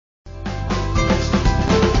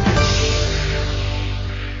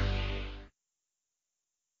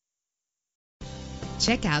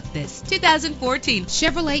Check out this 2014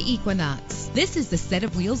 Chevrolet Equinox. This is the set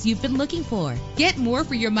of wheels you've been looking for. Get more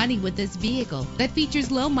for your money with this vehicle that features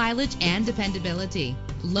low mileage and dependability.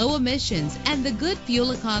 Low emissions and the good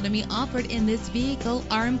fuel economy offered in this vehicle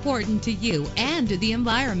are important to you and to the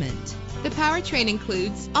environment. The powertrain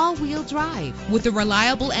includes all-wheel drive with a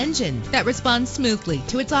reliable engine that responds smoothly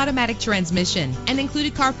to its automatic transmission. An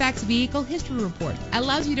included Carfax Vehicle History Report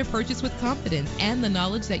allows you to purchase with confidence and the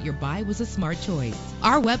knowledge that your buy was a smart choice.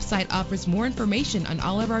 Our website offers more information on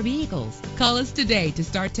all of our vehicles. Call us today to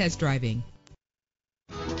start test driving.